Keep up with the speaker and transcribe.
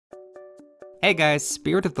Hey guys,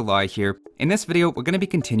 Spirit of the Law here. In this video, we're going to be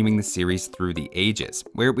continuing the series through the ages,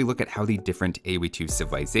 where we look at how the different AoE2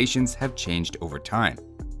 civilizations have changed over time.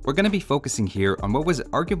 We're going to be focusing here on what was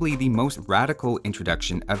arguably the most radical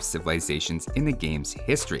introduction of civilizations in the game's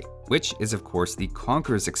history, which is of course the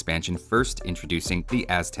Conquerors expansion first introducing the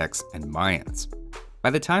Aztecs and Mayans. By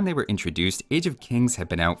the time they were introduced, Age of Kings had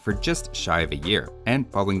been out for just shy of a year,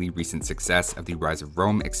 and following the recent success of the Rise of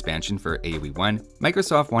Rome expansion for AoE1,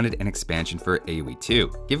 Microsoft wanted an expansion for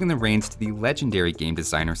AoE2, giving the reins to the legendary game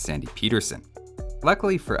designer Sandy Petersen.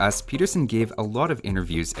 Luckily for us, Petersen gave a lot of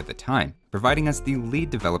interviews at the time, providing us the lead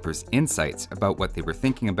developers' insights about what they were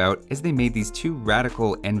thinking about as they made these two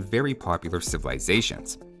radical and very popular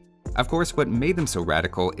civilizations. Of course, what made them so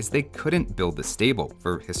radical is they couldn't build the stable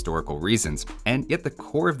for historical reasons, and yet the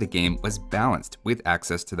core of the game was balanced with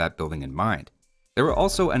access to that building in mind. There were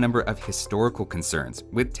also a number of historical concerns,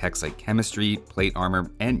 with techs like chemistry, plate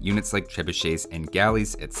armor, and units like trebuchets and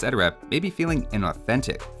galleys, etc. maybe feeling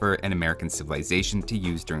inauthentic for an American civilization to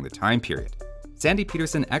use during the time period. Sandy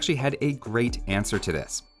Petersen actually had a great answer to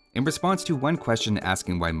this. In response to one question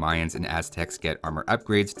asking why Mayans and Aztecs get armor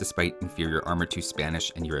upgrades despite inferior armor to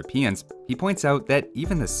Spanish and Europeans, he points out that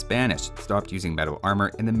even the Spanish stopped using metal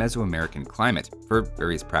armor in the Mesoamerican climate for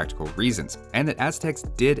various practical reasons, and that Aztecs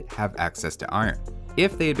did have access to iron.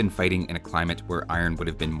 If they had been fighting in a climate where iron would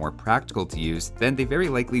have been more practical to use, then they very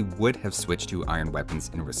likely would have switched to iron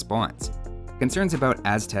weapons in response. Concerns about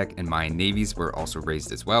Aztec and Mayan navies were also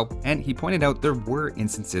raised as well, and he pointed out there were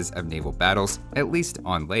instances of naval battles, at least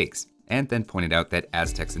on lakes, and then pointed out that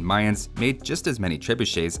Aztecs and Mayans made just as many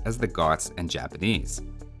trebuchets as the Goths and Japanese.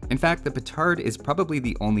 In fact, the petard is probably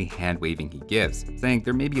the only hand-waving he gives, saying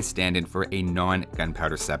there may be a stand-in for a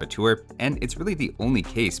non-gunpowder saboteur, and it's really the only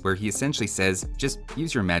case where he essentially says, just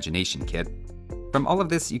use your imagination, kid. From all of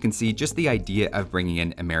this, you can see just the idea of bringing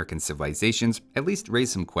in American civilizations at least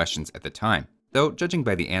raised some questions at the time, though judging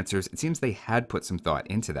by the answers, it seems they had put some thought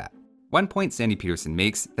into that. One point Sandy Petersen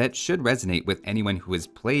makes that should resonate with anyone who has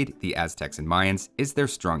played the Aztecs and Mayans is their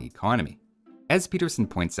strong economy. As Petersen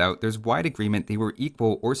points out, there's wide agreement they were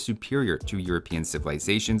equal or superior to European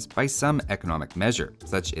civilizations by some economic measure,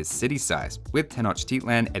 such as city size, with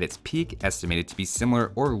Tenochtitlan at its peak estimated to be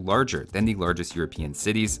similar or larger than the largest European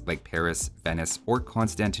cities like Paris, Venice, or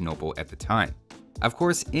Constantinople at the time. Of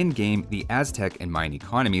course, in-game, the Aztec and Mayan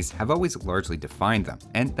economies have always largely defined them,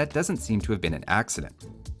 and that doesn't seem to have been an accident.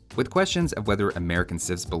 With questions of whether American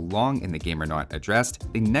civs belong in the game or not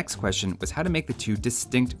addressed, the next question was how to make the two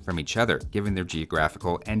distinct from each other, given their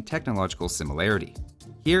geographical and technological similarity.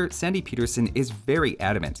 Here, Sandy Petersen is very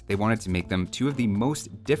adamant they wanted to make them two of the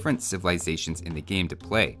most different civilizations in the game to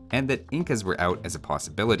play, and that Incas were out as a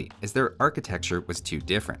possibility, as their architecture was too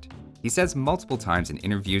different. He says multiple times in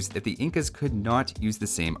interviews that the Incas could not use the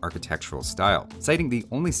same architectural style, citing the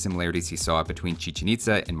only similarities he saw between Chichen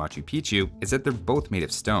Itza and Machu Picchu is that they're both made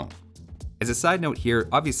of stone. As a side note here,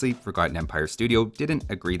 obviously Forgotten Empire Studio didn't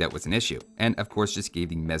agree that was an issue, and of course just gave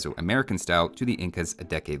the Mesoamerican style to the Incas a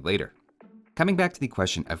decade later. Coming back to the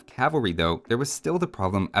question of cavalry though, there was still the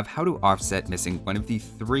problem of how to offset missing one of the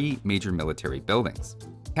three major military buildings.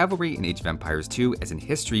 Cavalry in Age of Empires 2, as in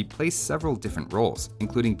history, plays several different roles,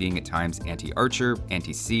 including being at times anti-archer,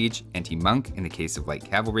 anti-siege, anti-monk in the case of light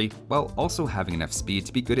cavalry, while also having enough speed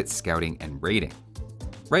to be good at scouting and raiding.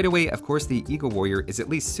 Right away, of course, the Eagle Warrior is at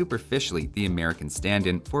least superficially the American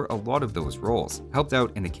stand-in for a lot of those roles, helped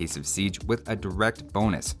out in the case of siege with a direct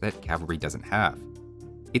bonus that cavalry doesn't have.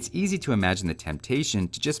 It's easy to imagine the temptation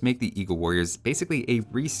to just make the Eagle Warriors basically a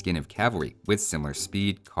reskin of cavalry with similar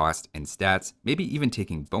speed, cost, and stats, maybe even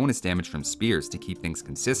taking bonus damage from spears to keep things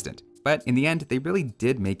consistent. But in the end, they really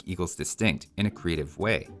did make Eagles distinct in a creative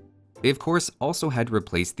way. They of course also had to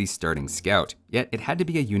replace the starting scout, yet it had to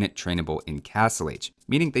be a unit trainable in Castle Age,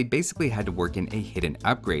 meaning they basically had to work in a hidden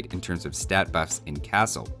upgrade in terms of stat buffs in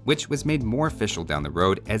Castle, which was made more official down the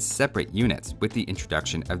road as separate units with the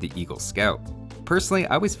introduction of the Eagle Scout. Personally,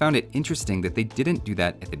 I always found it interesting that they didn't do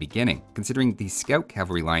that at the beginning, considering the Scout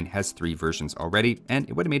Cavalry line has 3 versions already, and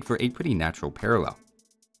it would have made for a pretty natural parallel.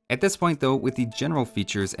 At this point though, with the general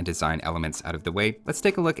features and design elements out of the way, let's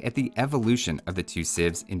take a look at the evolution of the two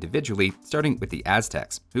civs individually, starting with the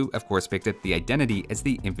Aztecs, who of course picked up the identity as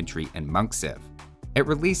the infantry and monk civ. At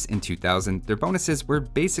release in 2000, their bonuses were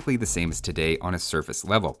basically the same as today on a surface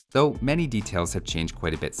level, though many details have changed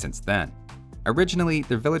quite a bit since then. Originally,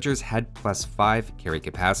 their villagers had +5 carry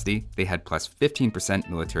capacity, they had +15%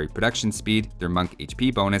 military production speed, their monk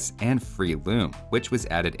HP bonus, and free loom, which was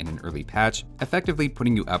added in an early patch, effectively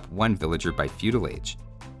putting you up 1 villager by feudal age.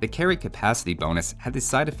 The carry capacity bonus had the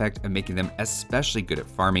side effect of making them especially good at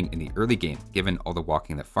farming in the early game, given all the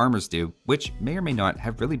walking that farmers do, which may or may not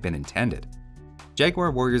have really been intended.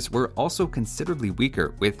 Jaguar warriors were also considerably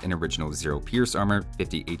weaker, with an original 0 pierce armor,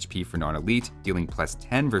 50 HP for non-elite, dealing plus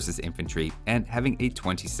 10 versus infantry, and having a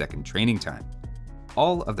 20-second training time.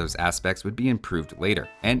 All of those aspects would be improved later,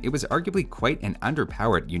 and it was arguably quite an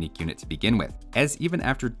underpowered unique unit to begin with, as even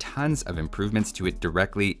after tons of improvements to it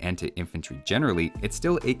directly and to infantry generally, it's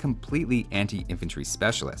still a completely anti-infantry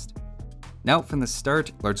specialist. Now, from the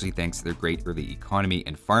start, largely thanks to their great early economy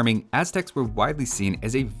and farming, Aztecs were widely seen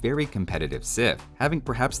as a very competitive civ, having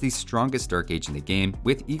perhaps the strongest Dark Age in the game,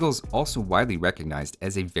 with Eagles also widely recognized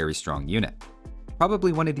as a very strong unit.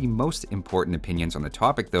 Probably one of the most important opinions on the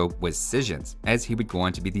topic, though, was Cisions, as he would go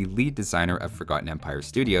on to be the lead designer of Forgotten Empire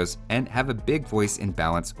Studios and have a big voice in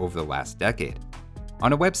balance over the last decade.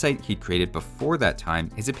 On a website he'd created before that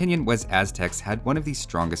time, his opinion was Aztecs had one of the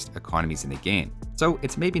strongest economies in the game, so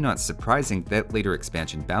it's maybe not surprising that later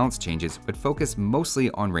expansion balance changes would focus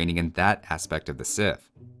mostly on reining in that aspect of the civ.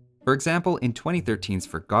 For example, in 2013's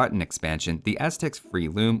Forgotten expansion, the Aztecs free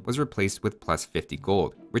loom was replaced with plus 50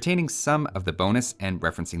 gold, retaining some of the bonus and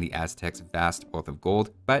referencing the Aztecs' vast wealth of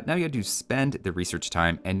gold, but now you had to spend the research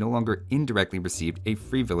time and no longer indirectly received a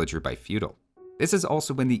free villager by feudal. This is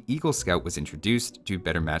also when the Eagle Scout was introduced to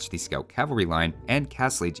better match the Scout cavalry line, and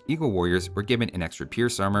Castle Age Eagle warriors were given an extra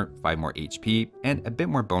pierce armor, 5 more HP, and a bit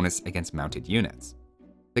more bonus against mounted units.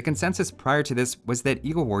 The consensus prior to this was that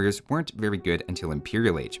Eagle warriors weren't very good until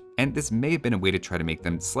Imperial Age, and this may have been a way to try to make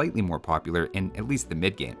them slightly more popular in at least the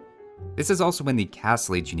mid-game. This is also when the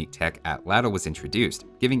Castle Age unique tech Atlatl was introduced,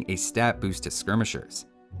 giving a stat boost to skirmishers.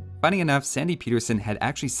 Funny enough, Sandy Peterson had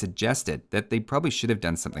actually suggested that they probably should have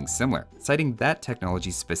done something similar, citing that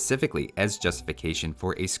technology specifically as justification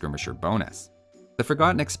for a skirmisher bonus. The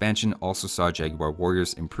Forgotten expansion also saw Jaguar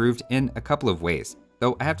warriors improved in a couple of ways,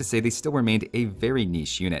 though I have to say they still remained a very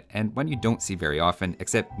niche unit and one you don't see very often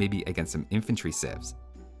except maybe against some infantry civs.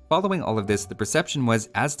 Following all of this, the perception was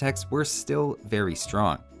Aztecs were still very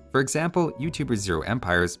strong. For example, YouTuber Zero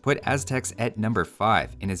Empires put Aztecs at number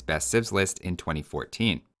 5 in his best civs list in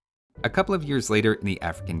 2014. A couple of years later in the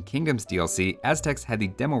African Kingdoms DLC, Aztecs had the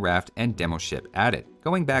demo raft and demo ship added,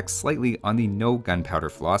 going back slightly on the no gunpowder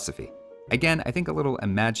philosophy. Again, I think a little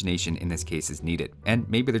imagination in this case is needed, and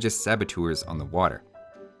maybe they're just saboteurs on the water.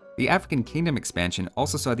 The African Kingdom expansion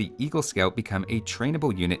also saw the Eagle Scout become a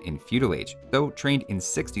trainable unit in Feudal Age, though trained in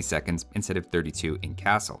 60 seconds instead of 32 in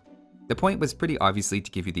Castle. The point was pretty obviously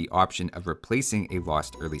to give you the option of replacing a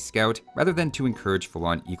lost early scout, rather than to encourage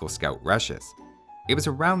full-on Eagle Scout rushes. It was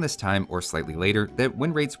around this time, or slightly later, that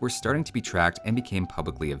win rates were starting to be tracked and became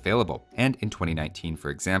publicly available, and in 2019,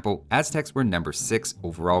 for example, Aztecs were number 6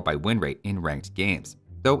 overall by win rate in ranked games,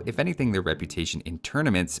 though if anything their reputation in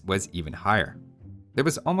tournaments was even higher. There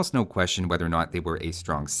was almost no question whether or not they were a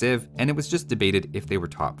strong civ, and it was just debated if they were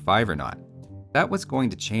top 5 or not. That was going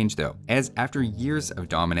to change though, as after years of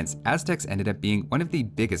dominance, Aztecs ended up being one of the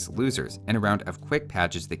biggest losers in a round of quick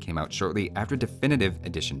patches that came out shortly after Definitive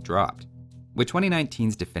Edition dropped. With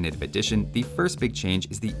 2019's Definitive Edition, the first big change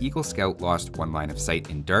is the Eagle Scout lost one line of sight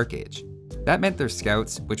in Dark Age. That meant their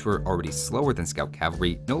scouts, which were already slower than Scout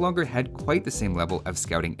Cavalry, no longer had quite the same level of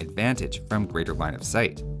scouting advantage from greater line of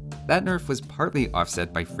sight. That nerf was partly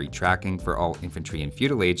offset by free tracking for all infantry in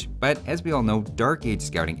Feudal Age, but as we all know, Dark Age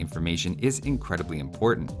scouting information is incredibly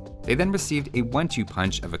important. They then received a 1-2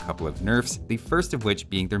 punch of a couple of nerfs, the first of which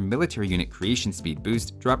being their military unit creation speed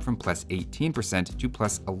boost dropped from plus 18% to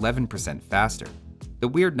plus 11% faster. The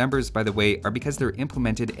weird numbers, by the way, are because they're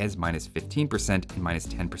implemented as minus 15% and minus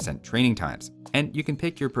 10% training times, and you can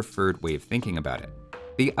pick your preferred way of thinking about it.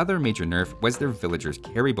 The other major nerf was their villagers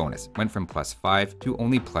carry bonus, went from plus 5 to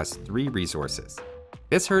only plus 3 resources.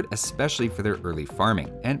 This hurt especially for their early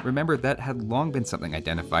farming, and remember that had long been something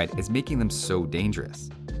identified as making them so dangerous.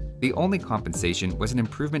 The only compensation was an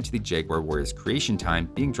improvement to the Jaguar Warrior's creation time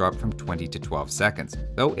being dropped from 20 to 12 seconds,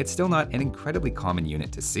 though it's still not an incredibly common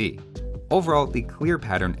unit to see. Overall, the clear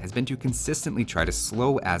pattern has been to consistently try to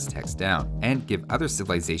slow Aztecs down and give other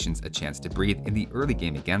civilizations a chance to breathe in the early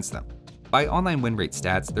game against them. By online win rate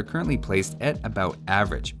stats, they're currently placed at about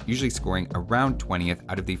average, usually scoring around 20th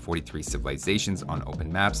out of the 43 civilizations on open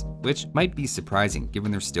maps, which might be surprising given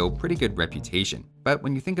their still pretty good reputation. But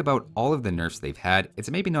when you think about all of the nerfs they've had, it's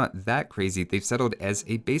maybe not that crazy they've settled as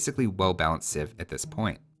a basically well-balanced civ at this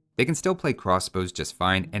point. They can still play crossbows just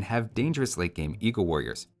fine and have dangerous late-game Eagle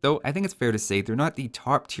Warriors, though I think it's fair to say they're not the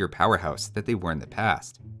top-tier powerhouse that they were in the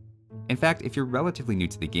past. In fact, if you're relatively new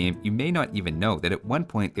to the game, you may not even know that at one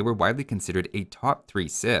point they were widely considered a top 3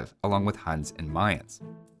 civ along with Huns and Mayans.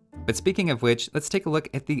 But speaking of which, let's take a look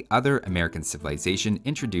at the other American civilization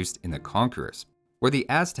introduced in the Conquerors. Where the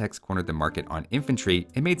Aztecs cornered the market on infantry,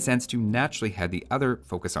 it made sense to naturally have the other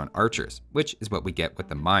focus on archers, which is what we get with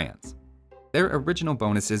the Mayans. Their original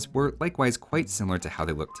bonuses were likewise quite similar to how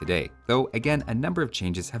they look today, though again a number of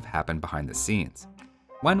changes have happened behind the scenes.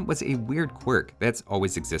 One was a weird quirk that's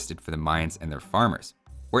always existed for the Mayans and their farmers.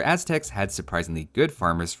 Where Aztecs had surprisingly good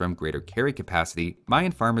farmers from greater carry capacity,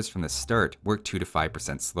 Mayan farmers from the start worked 2 to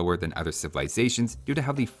 5% slower than other civilizations due to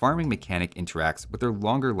how the farming mechanic interacts with their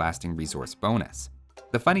longer lasting resource bonus.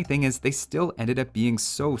 The funny thing is, they still ended up being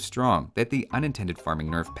so strong that the unintended farming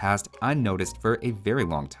nerf passed unnoticed for a very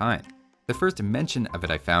long time. The first mention of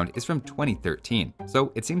it I found is from 2013, so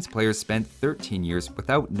it seems players spent 13 years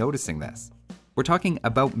without noticing this. We're talking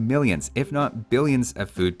about millions, if not billions, of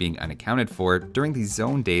food being unaccounted for during the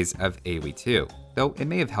zone days of AoE2, though it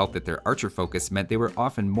may have helped that their archer focus meant they were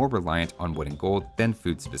often more reliant on wood and gold than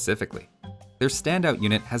food specifically. Their standout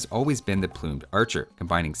unit has always been the plumed archer,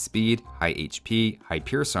 combining speed, high HP, high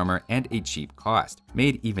pierce armor, and a cheap cost,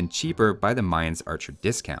 made even cheaper by the Mayans archer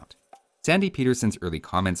discount. Sandy Peterson's early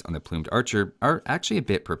comments on the plumed archer are actually a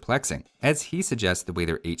bit perplexing, as he suggests the way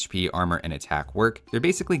their HP, armor, and attack work, they're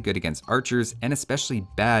basically good against archers and especially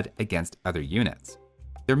bad against other units.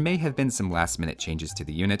 There may have been some last-minute changes to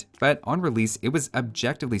the unit, but on release it was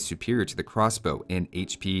objectively superior to the crossbow in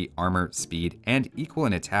HP, armor, speed, and equal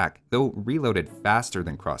in attack, though reloaded faster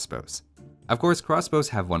than crossbows. Of course, crossbows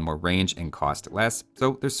have one more range and cost less,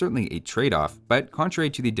 so there's certainly a trade-off, but contrary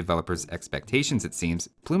to the developers' expectations it seems,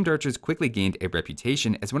 plumed archers quickly gained a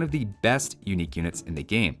reputation as one of the best unique units in the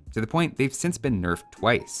game, to the point they've since been nerfed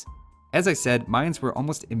twice. As I said, Mayans were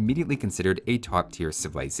almost immediately considered a top-tier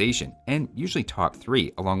civilization, and usually top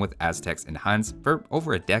 3 along with Aztecs and Huns for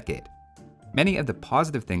over a decade. Many of the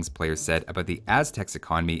positive things players said about the Aztecs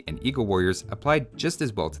economy and Eagle Warriors applied just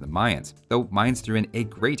as well to the Mayans, though Mayans threw in a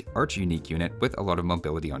great archer unique unit with a lot of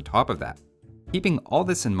mobility on top of that. Keeping all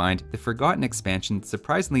this in mind, the Forgotten expansion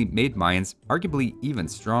surprisingly made Mayans arguably even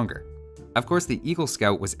stronger. Of course, the Eagle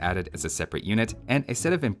Scout was added as a separate unit, and a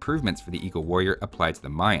set of improvements for the Eagle Warrior applied to the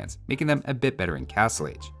Mayans, making them a bit better in Castle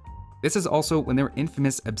Age. This is also when their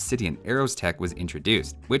infamous Obsidian Arrows tech was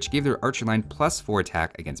introduced, which gave their archer line +4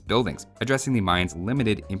 attack against buildings, addressing the Mayans'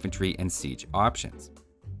 limited infantry and siege options.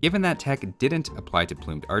 Given that tech didn't apply to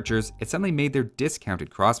plumed archers, it suddenly made their discounted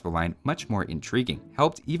crossbow line much more intriguing,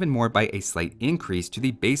 helped even more by a slight increase to the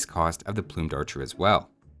base cost of the plumed archer as well.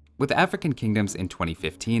 With African kingdoms in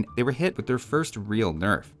 2015, they were hit with their first real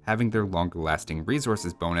nerf, having their longer lasting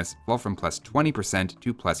resources bonus fall from +20%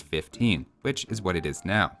 to +15, which is what it is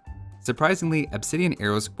now. Surprisingly, Obsidian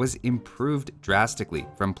Arrows was improved drastically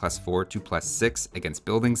from +4 to +6 against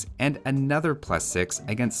buildings and another +6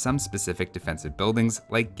 against some specific defensive buildings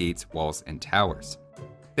like gates, walls, and towers.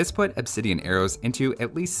 This put Obsidian Arrows into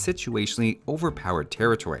at least situationally overpowered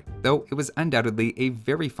territory, though it was undoubtedly a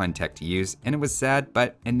very fun tech to use, and it was sad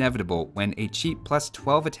but inevitable when a cheap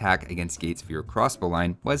 +12 attack against gates for your crossbow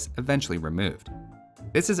line was eventually removed.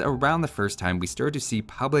 This is around the first time we started to see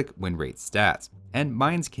public win rate stats, and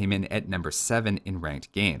Mayans came in at number 7 in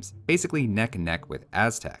ranked games, basically neck and neck with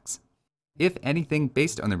Aztecs. If anything,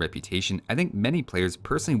 based on their reputation, I think many players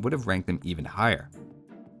personally would have ranked them even higher.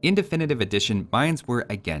 In Definitive Edition, Mayans were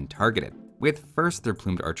again targeted, with first their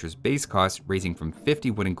plumed archers base cost raising from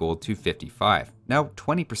 50 wood and gold to 55, now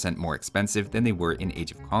 20% more expensive than they were in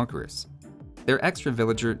Age of Conquerors. Their extra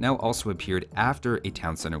villager now also appeared after a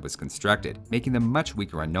town center was constructed, making them much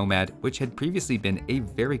weaker on Nomad, which had previously been a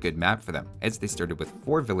very good map for them, as they started with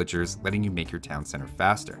 4 villagers letting you make your town center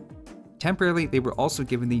faster. Temporarily, they were also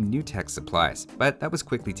given the new tech supplies, but that was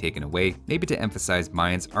quickly taken away, maybe to emphasize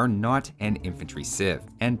Mayans are not an infantry civ,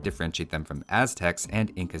 and differentiate them from Aztecs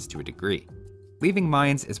and Incas to a degree. Leaving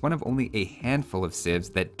Mayans as one of only a handful of civs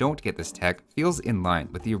that don't get this tech feels in line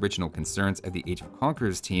with the original concerns of the Age of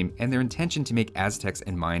Conquerors team and their intention to make Aztecs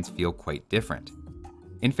and Mayans feel quite different.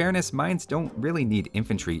 In fairness, Mayans don't really need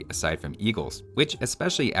infantry aside from eagles, which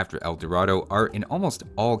especially after El Dorado are in almost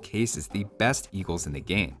all cases the best eagles in the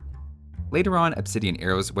game. Later on, Obsidian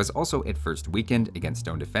Arrows was also at first weakened against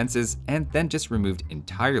stone defenses and then just removed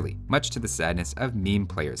entirely, much to the sadness of meme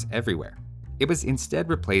players everywhere. It was instead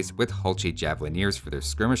replaced with hull-shaped Javelineers for their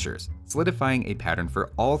skirmishers, solidifying a pattern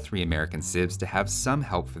for all 3 American civs to have some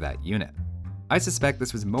help for that unit. I suspect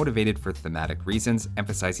this was motivated for thematic reasons,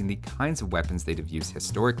 emphasizing the kinds of weapons they'd have used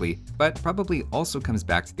historically, but probably also comes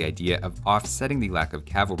back to the idea of offsetting the lack of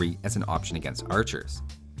cavalry as an option against archers.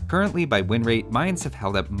 Currently, by win rate, Mayans have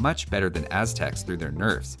held up much better than Aztecs through their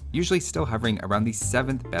nerfs, usually still hovering around the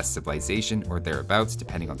 7th best civilization or thereabouts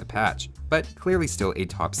depending on the patch, but clearly still a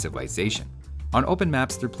top civilization. On open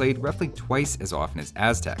maps, they're played roughly twice as often as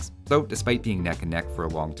Aztecs, though despite being neck and neck for a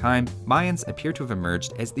long time, Mayans appear to have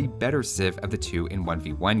emerged as the better civ of the two in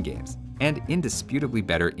 1v1 games, and indisputably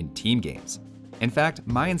better in team games. In fact,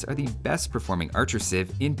 Mayans are the best performing archer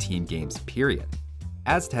civ in team games, period.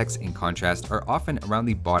 Aztecs, in contrast, are often around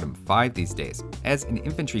the bottom 5 these days, as an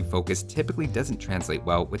infantry focus typically doesn't translate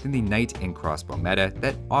well within the knight and crossbow meta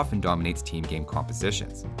that often dominates team game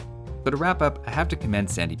compositions. So to wrap up, I have to commend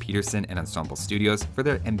Sandy Peterson and Ensemble Studios for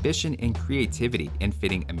their ambition and creativity in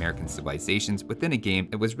fitting American civilizations within a game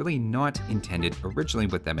that was really not intended originally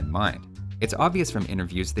with them in mind. It's obvious from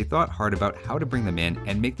interviews they thought hard about how to bring them in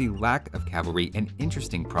and make the lack of cavalry an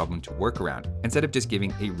interesting problem to work around, instead of just giving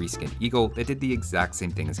a reskinned eagle that did the exact same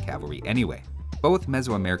thing as cavalry anyway. Both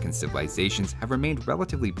Mesoamerican civilizations have remained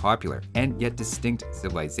relatively popular and yet distinct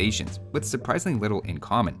civilizations, with surprisingly little in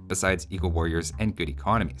common besides eagle warriors and good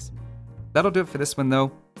economies. That'll do it for this one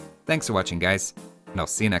though. Thanks for watching, guys, and I'll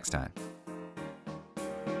see you next time.